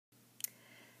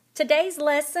Today's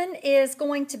lesson is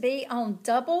going to be on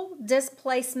double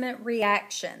displacement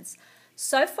reactions.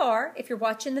 So far, if you're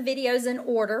watching the videos in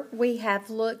order, we have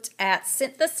looked at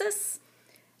synthesis,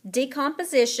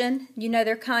 decomposition. You know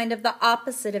they're kind of the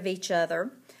opposite of each other.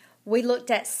 We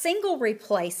looked at single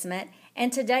replacement,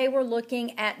 and today we're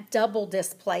looking at double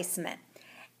displacement.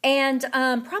 And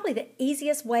probably the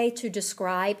easiest way to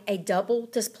describe a double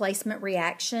displacement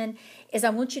reaction is I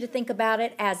want you to think about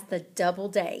it as the double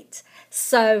date.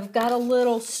 So I've got a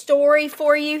little story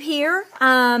for you here.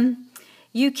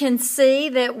 You can see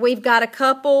that we've got a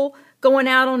couple going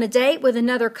out on a date with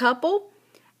another couple.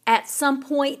 At some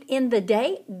point in the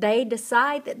date, they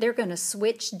decide that they're going to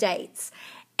switch dates.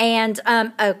 And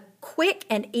a quick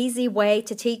and easy way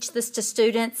to teach this to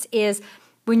students is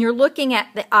when you're looking at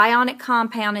the ionic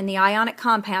compound and the ionic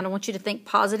compound, I want you to think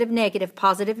positive, negative,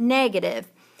 positive,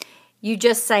 negative. You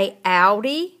just say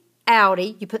outie,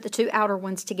 outie. You put the two outer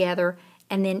ones together,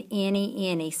 and then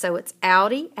any. So it's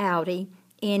outie, outie,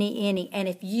 any. And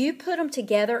if you put them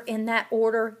together in that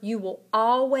order, you will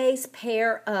always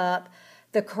pair up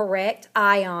the correct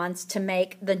ions to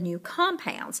make the new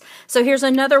compounds. So here's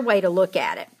another way to look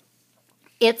at it.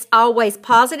 It's always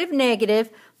positive,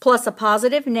 negative, plus a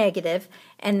positive, negative,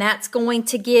 and that's going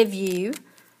to give you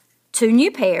two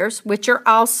new pairs, which are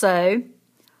also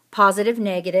positive,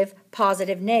 negative,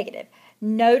 positive, negative.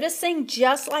 Noticing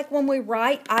just like when we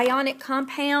write ionic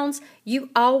compounds, you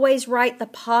always write the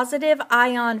positive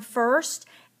ion first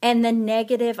and the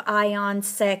negative ion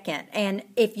second. And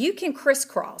if you can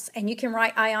crisscross and you can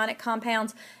write ionic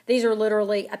compounds, these are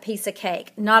literally a piece of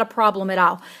cake. Not a problem at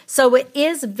all. So it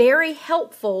is very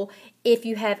helpful if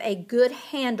you have a good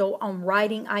handle on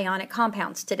writing ionic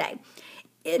compounds today.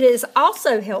 It is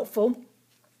also helpful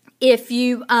if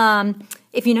you know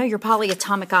your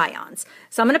polyatomic ions.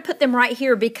 So I'm going to put them right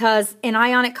here because in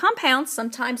ionic compounds,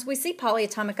 sometimes we see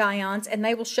polyatomic ions and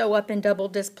they will show up in double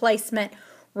displacement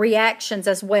reactions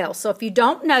as well. So if you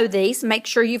don't know these, make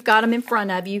sure you've got them in front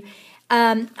of you.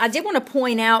 I did want to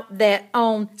point out that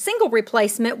on single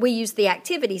replacement, we use the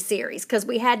activity series because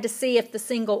we had to see if the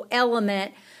single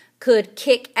element could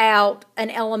kick out an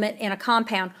element in a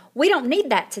compound. We don't need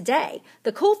that today.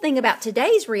 The cool thing about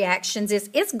today's reactions is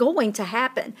it's going to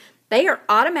happen. They are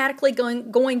automatically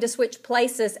going to switch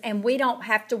places, and we don't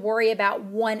have to worry about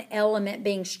one element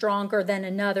being stronger than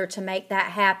another to make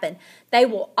that happen. They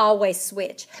will always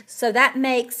switch. So that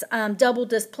makes double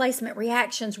displacement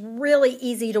reactions really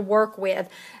easy to work with.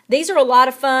 These are a lot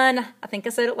of fun. I think I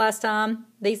said it last time.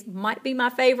 These might be my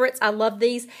favorites. I love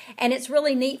these. And it's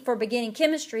really neat for beginning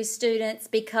chemistry students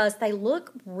because they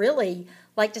look really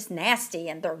like just nasty,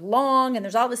 and they're long, and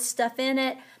there's all this stuff in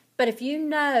it. But if you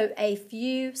know a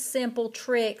few simple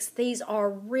tricks, these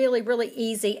are really, really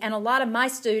easy. And a lot of my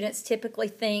students typically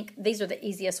think these are the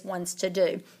easiest ones to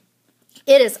do.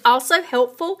 It is also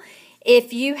helpful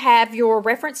if you have your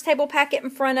reference table packet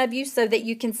in front of you so that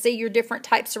you can see your different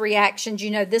types of reactions. You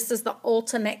know, this is the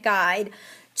ultimate guide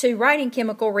to writing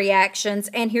chemical reactions.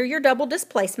 And here are your double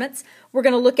displacements. We're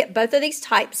going to look at both of these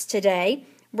types today.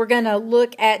 We're going to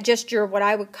look at just your what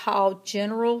I would call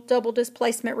general double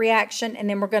displacement reaction, and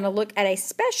then we're going to look at a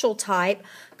special type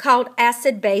called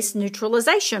acid-base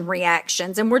neutralization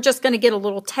reactions. And we're just going to get a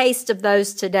little taste of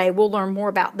those today. We'll learn more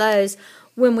about those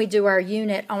when we do our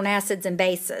unit on acids and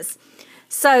bases.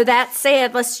 So that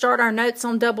said, let's start our notes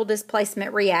on double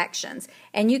displacement reactions.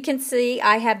 And you can see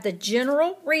I have the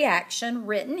general reaction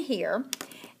written here.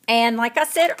 And like I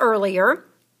said earlier,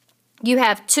 you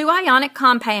have two ionic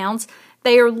compounds.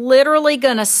 They are literally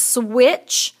going to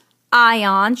switch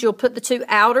ions. You'll put the two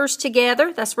outers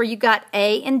together. That's where you got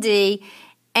A and D.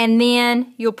 And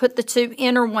then you'll put the two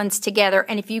inner ones together.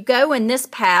 And if you go in this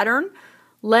pattern,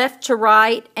 left to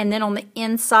right, and then on the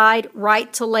inside,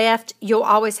 right to left, you'll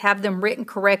always have them written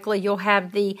correctly. You'll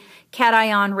have the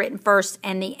cation written first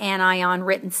and the anion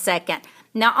written second.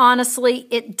 Now, honestly,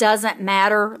 it doesn't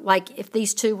matter. Like, if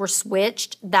these two were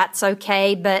switched, that's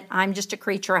okay, but I'm just a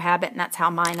creature of habit, and that's how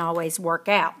mine always work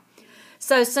out.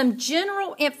 So, some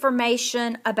general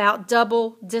information about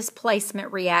double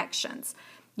displacement reactions.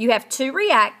 You have two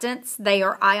reactants. They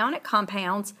are ionic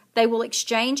compounds. They will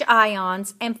exchange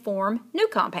ions and form new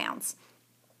compounds.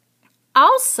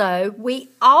 Also,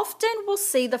 we often will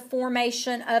see the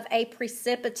formation of a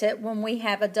precipitate when we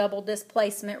have a double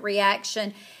displacement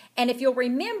reaction. And if you'll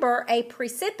remember, a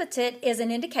precipitate is an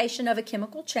indication of a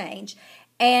chemical change,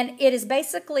 and it is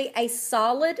basically a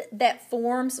solid that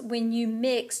forms when you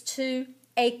mix two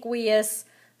aqueous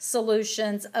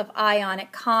solutions of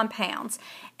ionic compounds.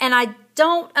 And I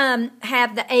don't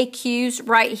have the AQs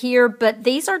right here, but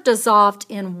these are dissolved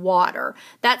in water.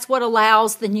 That's what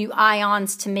allows the new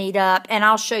ions to meet up, and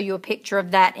I'll show you a picture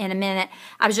of that in a minute.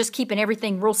 I was just keeping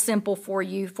everything real simple for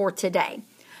you for today.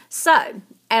 So,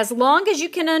 as long as you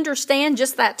can understand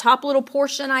just that top little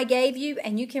portion I gave you,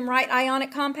 and you can write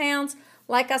ionic compounds,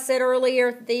 like I said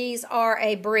earlier, these are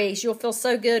a breeze. You'll feel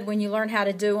so good when you learn how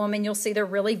to do them, and you'll see they're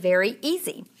really very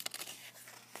easy.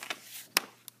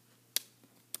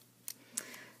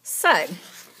 So,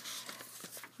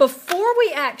 before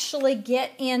we actually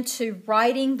get into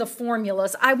writing the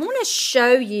formulas, I want to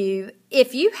show you,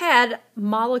 if you had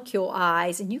molecule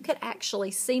eyes and you could actually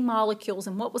see molecules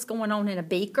and what was going on in a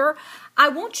beaker, I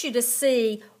want you to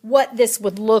see what this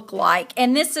would look like.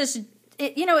 And this is,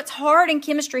 you know, it's hard in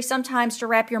chemistry sometimes to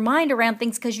wrap your mind around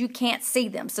things because you can't see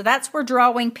them. So that's where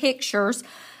drawing pictures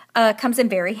comes in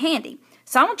very handy.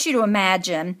 So I want you to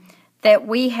imagine that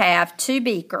we have two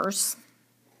beakers.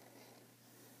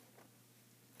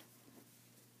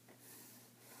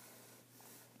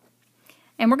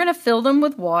 And we're going to fill them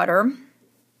with water.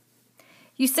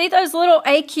 You see those little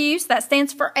AQs? That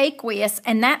stands for aqueous,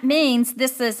 and that means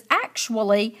this is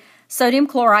actually sodium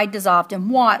chloride dissolved in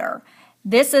water.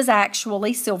 This is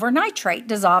actually silver nitrate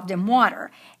dissolved in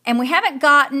water. And we haven't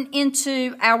gotten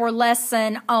into our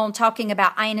lesson on talking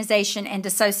about ionization and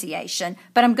dissociation,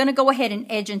 but I'm going to go ahead and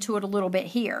edge into it a little bit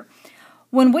here.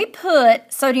 When we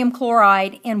put sodium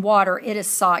chloride in water, it is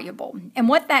soluble. And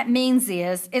what that means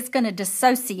is it's going to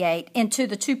dissociate into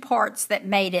the two parts that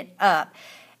made it up.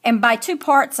 And by two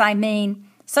parts, I mean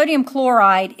sodium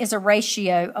chloride is a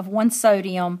ratio of 1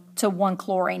 sodium to 1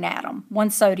 chlorine atom, 1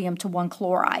 sodium to 1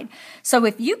 chloride. So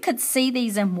if you could see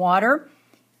these in water,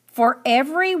 for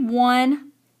every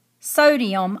 1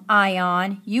 sodium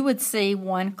ion, you would see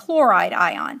 1 chloride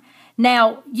ion.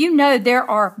 Now, you know there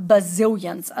are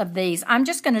bazillions of these. I'm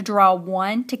just going to draw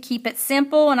one to keep it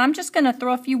simple, and I'm just going to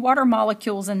throw a few water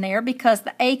molecules in there because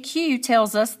the AQ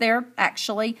tells us they're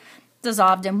actually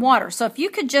dissolved in water. So if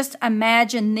you could just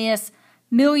imagine this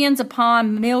millions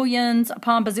upon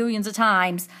bazillions of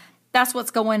times, that's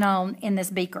what's going on in this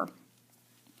beaker.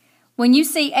 When you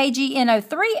see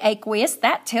AgNO3 aqueous,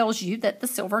 that tells you that the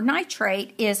silver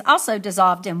nitrate is also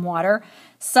dissolved in water.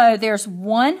 So there's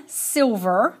 1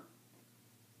 silver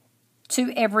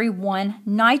to every 1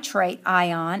 nitrate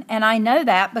ion, and I know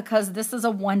that because this is a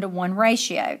 1-to-1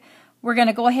 ratio. We're going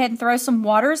to go ahead and throw some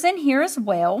waters in here as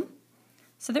well.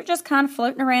 So they're just kind of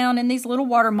floating around in these little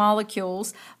water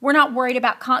molecules. We're not worried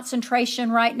about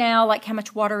concentration right now, like how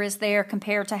much water is there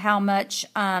compared to how much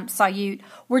solute.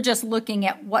 We're just looking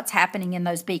at what's happening in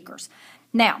those beakers.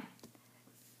 Now,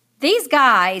 these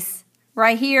guys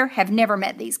right here have never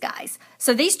met these guys.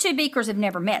 So these two beakers have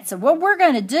never met. So what we're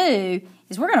going to do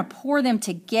is we're going to pour them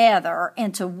together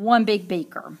into one big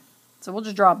beaker. So we'll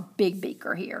just draw a big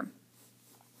beaker here.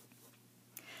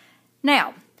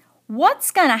 Now,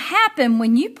 what's going to happen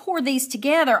when you pour these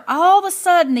together? All of a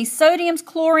sudden, these sodiums,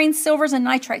 chlorines, silvers, and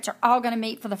nitrates are all going to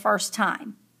meet for the first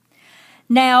time.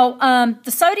 Now,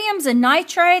 the sodiums and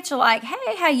nitrates are like,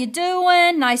 hey, how you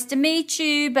doing? Nice to meet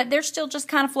you. But they're still just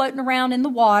kind of floating around in the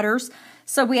waters.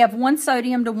 So we have 1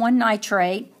 sodium to 1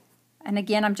 nitrate. And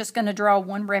again, I'm just going to draw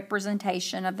one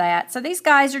representation of that. So these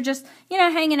guys are just, you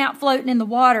know, hanging out, floating in the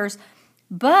waters.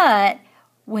 But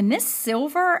when this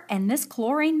silver and this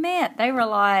chlorine met, they were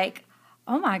like,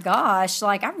 oh my gosh,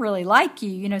 like, I really like you.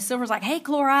 You know, silver's like, hey,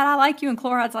 chloride, I like you. And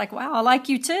chloride's like, wow, I like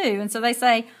you too. And so they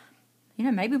say, you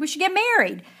know, maybe we should get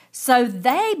married. So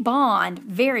they bond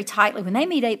very tightly. When they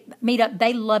meet up,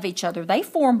 they love each other. They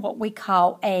form what we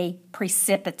call a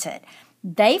precipitate.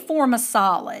 They form a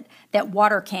solid that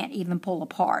water can't even pull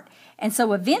apart. And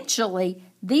so eventually,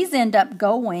 these end up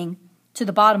going to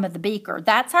the bottom of the beaker.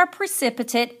 That's our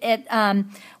precipitate.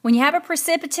 When you have a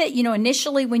precipitate, you know,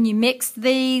 initially when you mix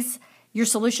these, your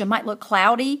solution might look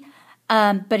cloudy.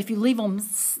 But if you leave them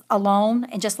alone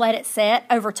and just let it set,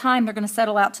 over time they're going to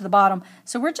settle out to the bottom.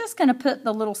 So we're just going to put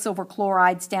the little silver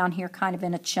chlorides down here kind of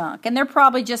in a chunk. And they're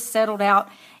probably just settled out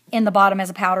in the bottom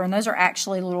as a powder, and those are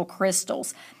actually little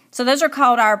crystals. So those are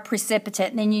called our precipitate,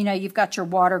 and then you know you've got your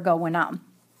water going on.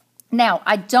 Now,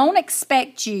 I don't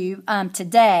expect you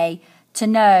today to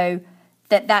know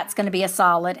that that's going to be a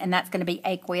solid and that's going to be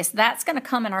aqueous. That's going to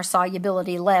come in our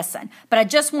solubility lesson. But I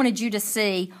just wanted you to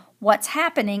see what's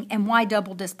happening and why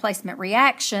double displacement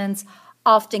reactions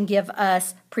often give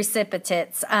us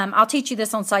precipitates. I'll teach you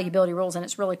this on solubility rules, and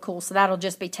it's really cool. So that'll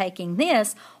just be taking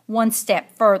this one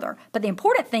step further. But the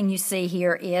important thing you see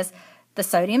here is the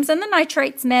sodiums and the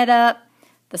nitrates met up,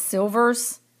 the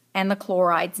silvers and the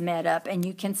chlorides met up, and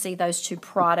you can see those two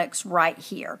products right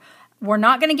here. We're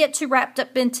not going to get too wrapped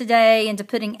up in today into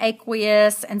putting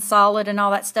aqueous and solid and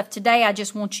all that stuff today. I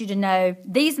just want you to know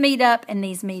these meet up and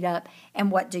these meet up,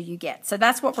 and what do you get? So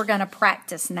that's what we're going to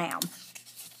practice now.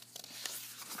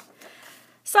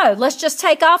 So let's just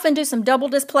take off and do some double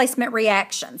displacement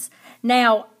reactions.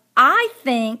 Now, I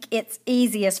think it's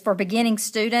easiest for beginning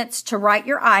students to write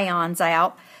your ions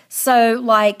out. So,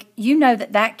 like, you know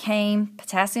that came,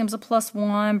 potassium's a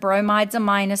 +1, bromide's a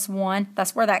 -1.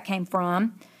 That's where that came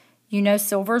from. You know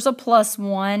silver's a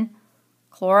 +1,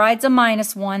 chloride's a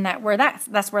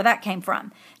 -1. That's where that came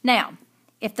from. Now,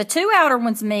 if the two outer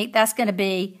ones meet, that's going to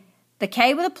be the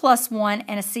K with a +1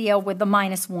 and a Cl with the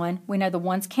 -1. We know the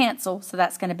ones cancel, so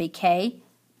that's going to be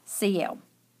KCl.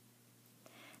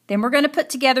 Then we're going to put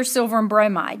together silver and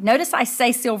bromide. Notice I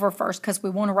say silver first because we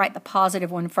want to write the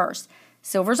positive one first.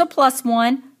 Silver's a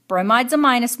 +1, bromide's a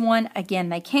 -1. Again,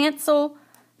 they cancel,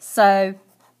 so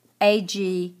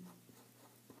AgBr,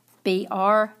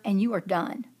 and you are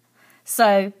done.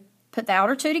 So put the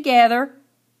outer two together,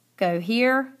 go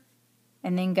here,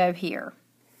 and then go here.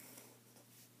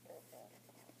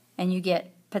 And you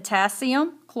get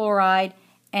potassium, chloride,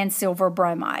 and silver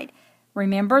bromide.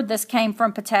 Remember, this came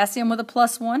from potassium with a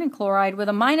 +1 and chloride with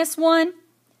a -1,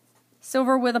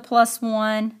 silver with a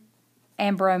 +1,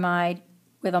 and bromide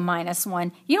with a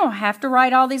 -1. You don't have to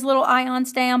write all these little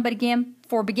ions down, but again,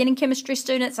 for beginning chemistry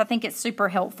students, I think it's super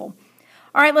helpful.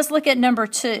 All right, let's look at number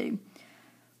 2.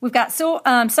 We've got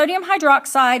sodium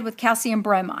hydroxide with calcium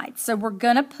bromide. So we're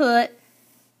going to put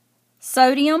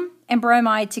sodium and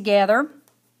bromide together.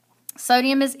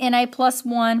 Sodium is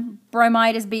Na+1,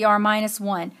 bromide is Br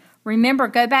 -1. Remember,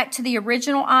 go back to the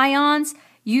original ions.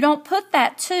 You don't put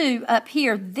that 2 up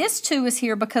here. This 2 is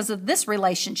here because of this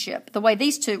relationship, the way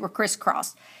these two were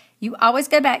crisscrossed. You always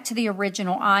go back to the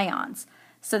original ions.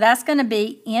 So that's going to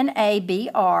be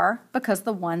NaBr because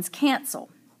the ones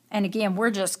cancel. And again, we're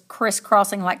just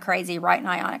crisscrossing like crazy, writing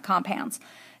ionic compounds.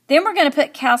 Then we're going to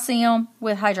put calcium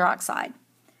with hydroxide.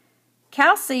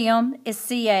 Calcium is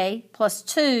Ca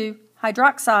 +2,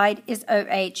 hydroxide is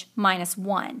OH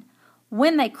 -1.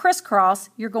 When they crisscross,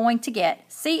 you're going to get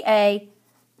CaOH2.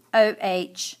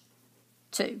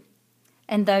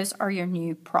 And those are your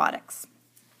new products.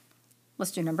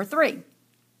 Let's do number 3.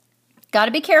 Got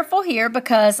to be careful here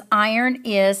because iron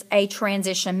is a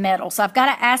transition metal. So I've got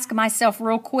to ask myself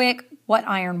real quick, what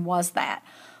iron was that?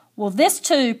 Well, this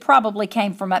 2 probably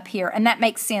came from up here, and that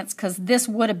makes sense because this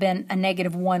would have been a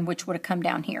 -1, which would have come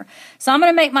down here. So I'm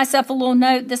going to make myself a little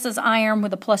note. This is iron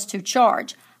with a +2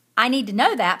 charge. I need to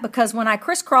know that because when I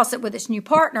crisscross it with its new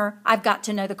partner, I've got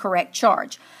to know the correct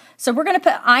charge. So we're going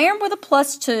to put iron with a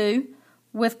 +2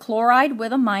 with chloride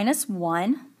with a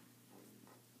 -1.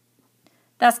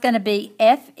 That's going to be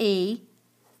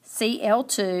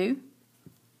FeCl2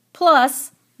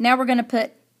 plus, now we're going to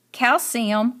put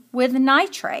calcium with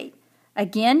nitrate.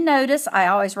 Again, notice I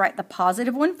always write the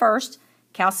positive one first.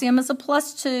 Calcium is a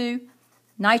 +2,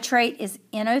 nitrate is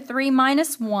NO3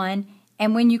 -1,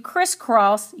 and when you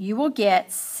crisscross, you will get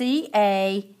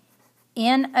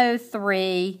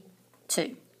CaNO3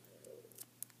 2.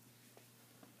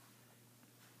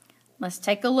 Let's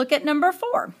take a look at number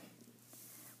 4.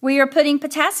 We are putting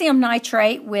potassium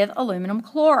nitrate with aluminum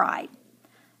chloride.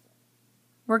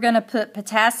 We're going to put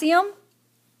potassium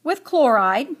with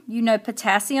chloride. You know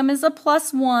potassium is a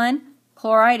 +1,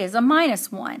 chloride is a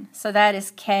 -1. So that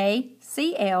is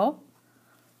KCl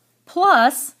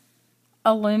plus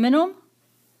aluminum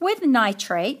with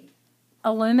nitrate.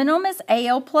 Aluminum is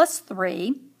Al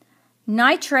 +3.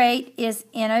 Nitrate is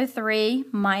NO3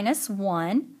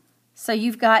 -1. So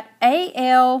you've got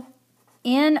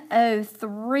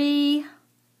AlNO3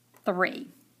 3.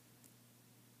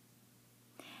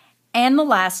 And the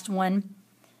last one,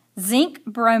 zinc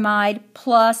bromide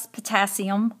plus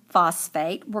potassium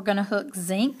phosphate. We're going to hook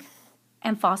zinc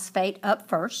and phosphate up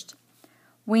first.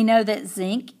 We know that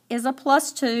zinc is a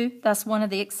 +2. That's one of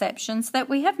the exceptions that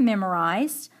we have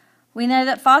memorized. We know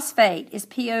that phosphate is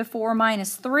PO4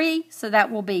 -3, so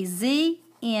that will be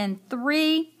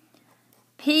ZN3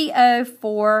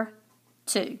 PO4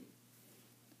 2.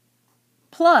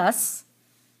 Plus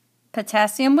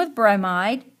potassium with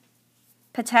bromide.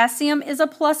 Potassium is a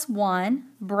 +1,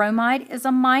 bromide is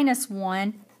a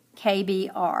 -1,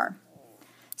 KBr.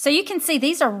 So you can see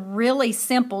these are really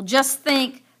simple. Just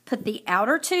think, put the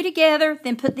outer two together,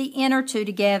 then put the inner two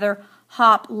together,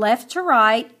 hop left to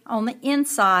right on the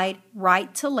inside,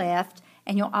 right to left,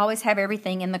 and you'll always have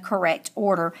everything in the correct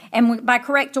order. And by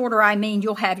correct order, I mean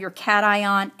you'll have your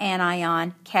cation,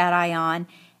 anion, cation,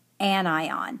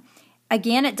 anion.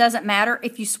 Again, it doesn't matter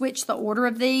if you switch the order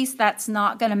of these. That's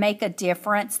not going to make a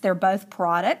difference. They're both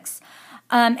products.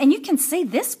 And you can see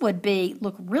this would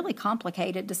look really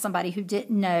complicated to somebody who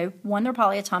didn't know, one, they're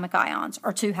polyatomic ions,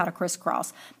 or two, how to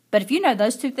crisscross. But if you know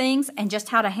those two things and just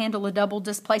how to handle a double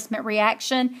displacement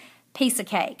reaction, piece of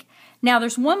cake. Now,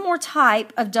 there's one more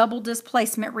type of double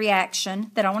displacement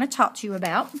reaction that I want to talk to you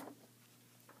about.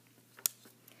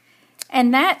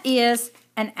 And that is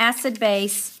an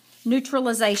acid-base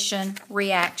neutralization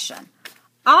reaction.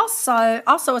 Also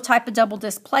a type of double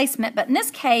displacement, but in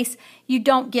this case, you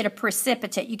don't get a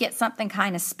precipitate. You get something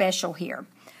kind of special here.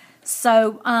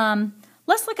 So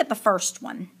let's look at the first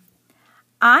one.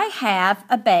 I have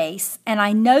a base, and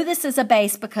I know this is a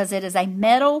base because it is a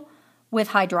metal with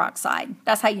hydroxide.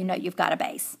 That's how you know you've got a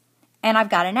base. And I've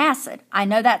got an acid. I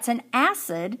know that's an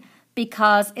acid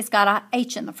because it's got a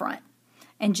H in the front.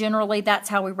 And generally, that's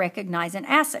how we recognize an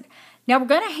acid. Now, we're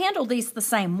going to handle these the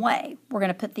same way. We're going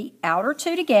to put the outer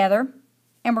two together,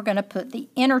 and we're going to put the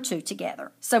inner two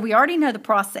together. So we already know the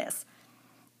process.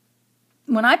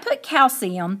 When I put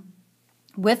calcium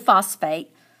with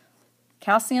phosphate,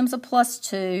 calcium's a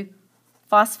 +2,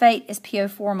 phosphate is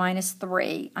PO4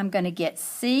 -3. I'm going to get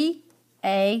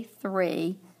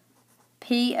Ca3,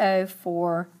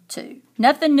 PO4, 2.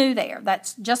 Nothing new there.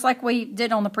 That's just like we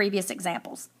did on the previous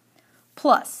examples.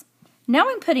 Plus, now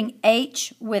I'm putting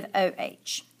H with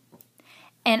OH.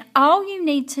 And all you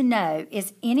need to know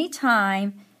is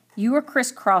anytime you are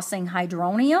crisscrossing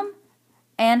hydronium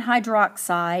and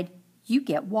hydroxide, you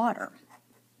get water.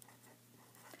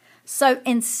 So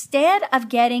instead of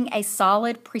getting a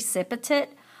solid precipitate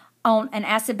on an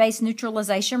acid-base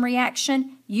neutralization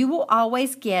reaction, you will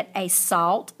always get a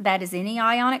salt, that is any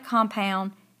ionic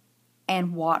compound,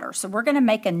 and water. So we're going to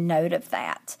make a note of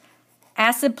that.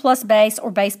 Acid plus base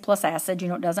or base plus acid,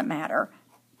 it doesn't matter.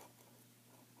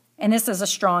 And this is a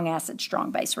strong acid,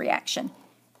 strong base reaction.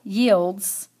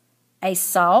 Yields a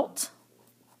salt,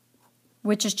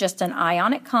 which is just an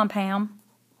ionic compound,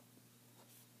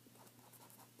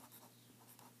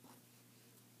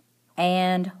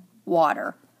 and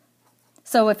water.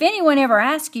 So if anyone ever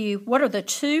asks you, what are the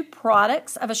two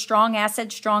products of a strong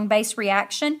acid, strong base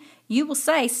reaction, you will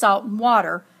say salt and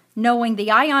water, knowing the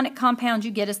ionic compound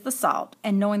you get is the salt,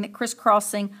 and knowing that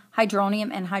crisscrossing hydronium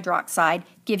and hydroxide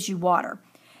gives you water.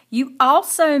 You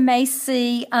also may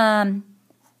see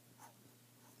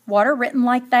water written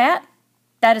like that.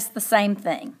 That is the same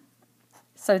thing.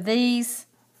 So these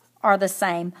are the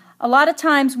same. A lot of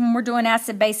times when we're doing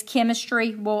acid-base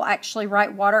chemistry, we'll actually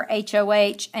write water,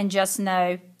 HOH, and just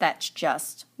know that's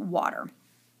just water.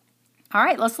 All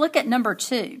right, let's look at number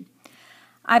 2.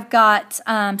 I've got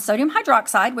sodium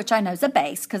hydroxide, which I know is a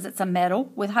base because it's a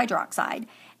metal with hydroxide,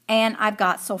 and I've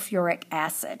got sulfuric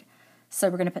acid. So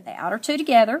we're going to put the outer two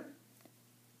together.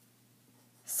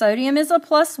 Sodium is a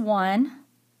 +1.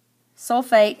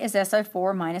 Sulfate is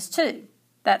SO4 -2.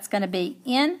 That's going to be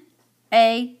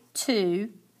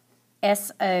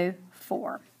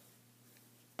Na2SO4.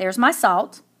 There's my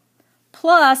salt.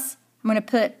 Plus, I'm going to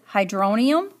put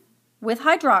hydronium with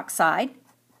hydroxide.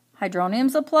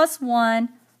 Hydronium's a +1.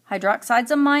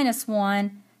 Hydroxide's a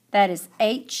 -1. That is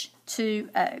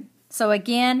H2O. So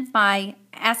again, my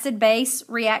acid-base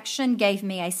reaction gave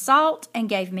me a salt and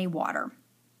gave me water.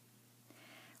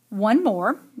 One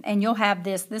more, and you'll have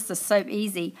this. This is so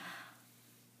easy.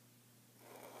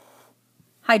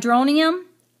 Hydronium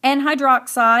and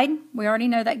hydroxide. We already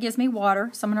know that gives me water,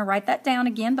 so I'm going to write that down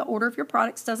again. The order of your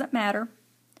products doesn't matter.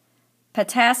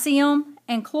 Potassium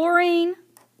and chlorine.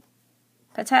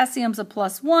 Potassium's a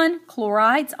 +1.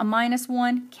 Chloride's a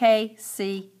 -1.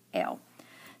 KCl.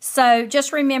 So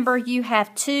just remember, you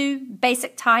have two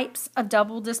basic types of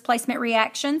double displacement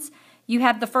reactions. You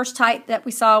have the first type that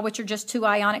we saw, which are just two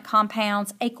ionic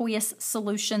compounds, aqueous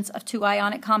solutions of two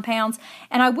ionic compounds.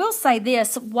 And I will say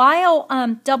this, while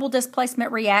double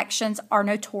displacement reactions are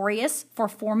notorious for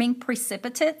forming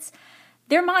precipitates,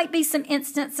 there might be some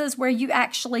instances where you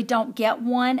actually don't get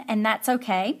one, and that's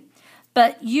okay.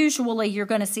 But usually you're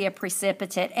going to see a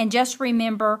precipitate. And just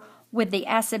remember, with the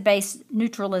acid-base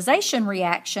neutralization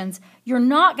reactions, you're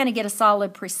not going to get a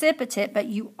solid precipitate, but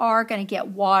you are going to get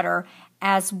water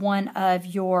as one of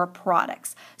your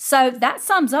products. So that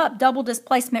sums up double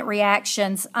displacement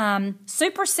reactions.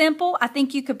 Super simple. I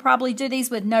think you could probably do these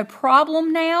with no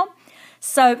problem now.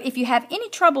 So if you have any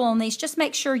trouble on these, just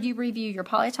make sure you review your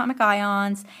polyatomic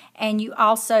ions, and you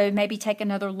also maybe take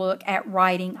another look at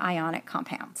writing ionic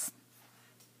compounds.